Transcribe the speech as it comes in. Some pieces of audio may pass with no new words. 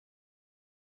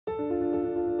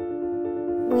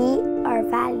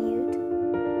valued.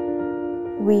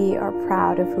 We are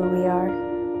proud of who we are.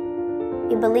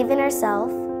 We believe in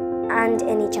ourselves and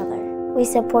in each other. We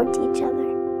support each other.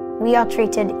 We are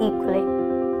treated equally.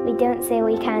 We don't say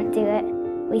we can't do it,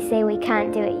 we say we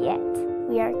can't do it yet.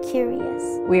 We are curious.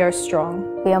 We are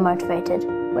strong. We are motivated.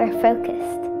 We're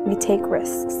focused. We take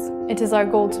risks. It is our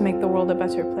goal to make the world a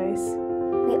better place.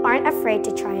 We aren't afraid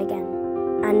to try again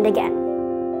and again.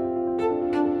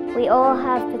 We all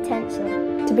have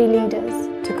potential. To be leaders.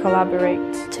 To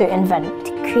collaborate. To invent.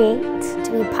 To create.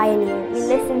 To be pioneers. We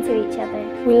listen to each other.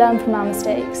 We learn from our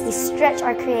mistakes. We stretch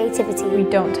our creativity. We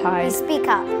don't hide. We speak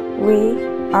up. We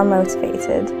are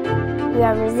motivated. We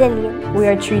are resilient. We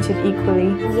are treated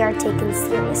equally. We are taken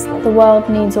seriously. The world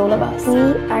needs all of us. We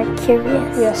are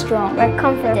curious. We are strong. We're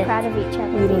confident. We're proud of each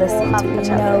other. We listen to each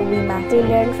other. We matter. We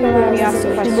learn from our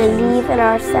mistakes. We believe in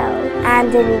ourselves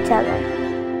and in each other.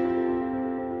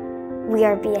 We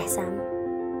are BSM.